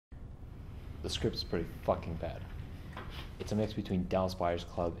The script is pretty fucking bad. It's a mix between Dallas Buyers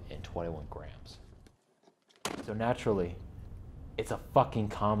Club and 21 Grams. So naturally, it's a fucking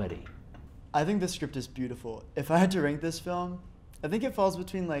comedy. I think the script is beautiful. If I had to rank this film, I think it falls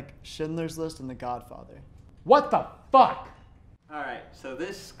between like Schindler's List and The Godfather. What the fuck? Alright, so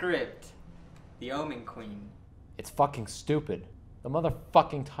this script, The Omen Queen. It's fucking stupid. The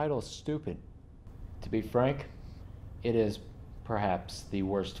motherfucking title is stupid. To be frank, it is perhaps the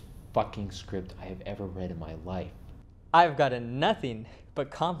worst fucking script I have ever read in my life. I've gotten nothing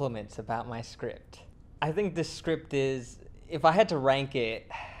but compliments about my script. I think this script is, if I had to rank it,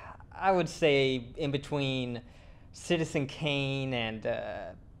 I would say in between Citizen Kane and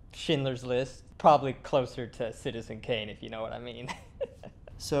Schindler's List. Probably closer to Citizen Kane, if you know what I mean.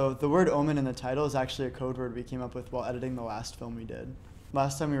 So the word omen in the title is actually a code word we came up with while editing the last film we did.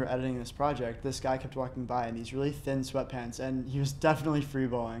 Last time we were editing this project, this guy kept walking by in these really thin sweatpants, and he was definitely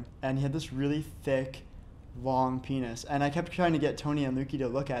freeballing. And he had this really thick, long penis. And I kept trying to get Tony and Lukey to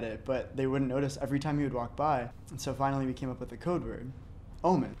look at it, but they wouldn't notice every time he would walk by. And so finally we came up with the code word,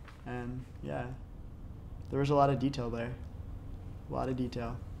 omen. And yeah, there was a lot of detail there. A lot of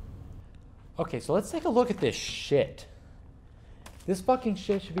detail. Okay, so let's take a look at this shit. This fucking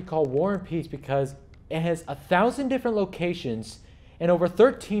shit should be called War and Peace because it has 1,000 different locations and over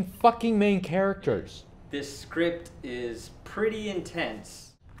 13 fucking main characters. This script is pretty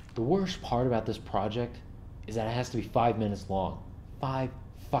intense. The worst part about this project is that it has to be 5 minutes long. 5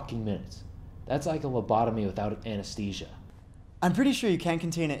 fucking minutes. That's like a lobotomy without anesthesia. I'm pretty sure you can't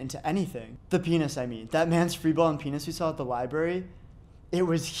contain it into anything. The penis, I mean. That man's freeballing penis we saw at the library, it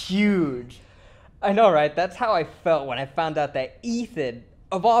was huge. I know, right? That's how I felt when I found out that Ethan,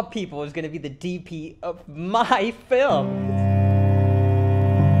 of all people, was going to be the DP of my film.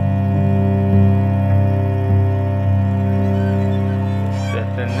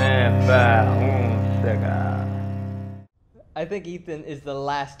 I think Ethan is the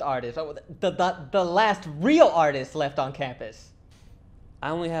last artist, the last real artist left on campus. I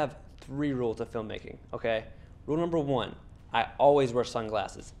only have 3 rules of filmmaking, okay? Rule number 1, I always wear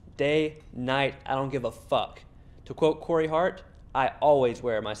sunglasses. Day, night, I don't give a fuck. To quote Corey Hart, I always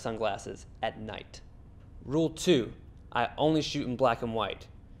wear my sunglasses at night. Rule 2, I only shoot in black and white.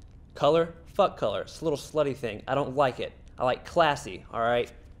 Color, fuck color. It's a little slutty thing. I don't like it. I like classy,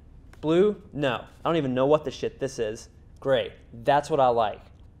 alright? Blue, no. I don't even know what the shit this is. Gray, that's what I like.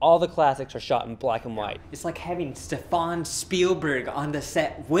 All the classics are shot in black and white. It's like having Stefan Spielberg on the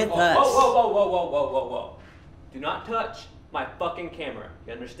set with us. Whoa. Do not touch my fucking camera.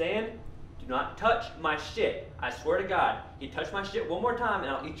 You understand? Do not touch my shit. I swear to God, you touch my shit one more time and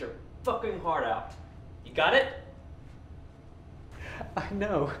I'll eat your fucking heart out. You got it? I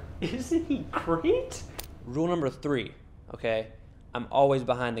know. Isn't he great? Rule number 3, okay? I'm always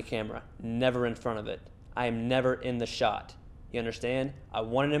behind the camera, never in front of it. I am never in the shot. You understand? I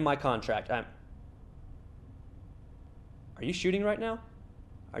want it in my contract. Are you shooting right now?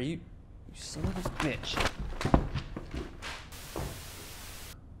 Are you son of a bitch.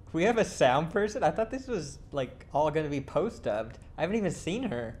 We have a sound person? I thought this was like all gonna be post-dubbed. I haven't even seen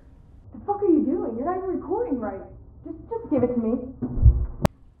her. The fuck are you doing? You're not even recording right. Just give it to me.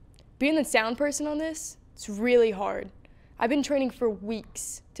 Being the sound person on this, it's really hard. I've been training for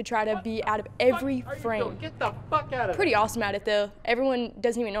weeks to try to be out of every frame. Get the fuck out of Pretty awesome at it though. Everyone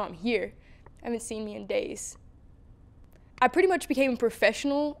doesn't even know I'm here. Haven't seen me in days. I pretty much became a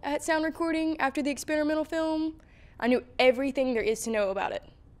professional at sound recording after the experimental film. I knew everything there is to know about it.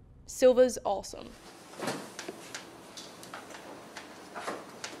 Silva's awesome.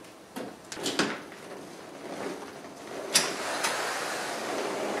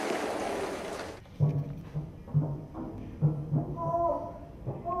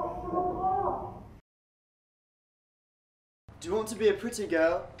 Do you want to be a pretty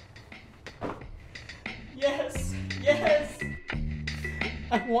girl? Yes, yes!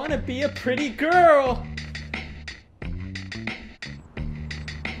 I want to be a pretty girl!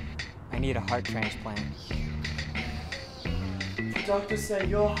 I need a heart transplant. The doctors say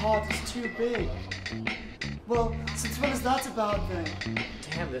your heart is too big. Well, since when is that a bad thing?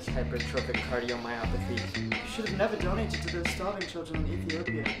 Damn this hypertrophic cardiomyopathy. You should have never donated to those starving children in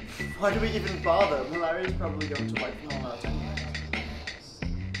Ethiopia. Why do we even bother? Malaria is probably going to wipe them all out anyway.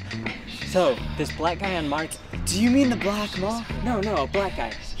 So, this black guy on Mars... Do you mean the Black Mark? No, a black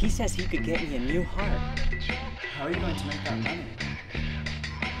guy. He says he could get me a new heart. How are you going to make that money?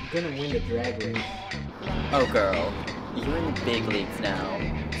 I'm gonna win the drag race. Oh girl, you're in the big leagues now,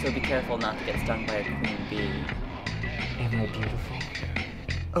 so be careful not to get stung by a queen bee. Am I beautiful?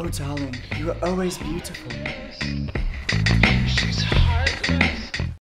 Oh darling, you are always beautiful. She's hard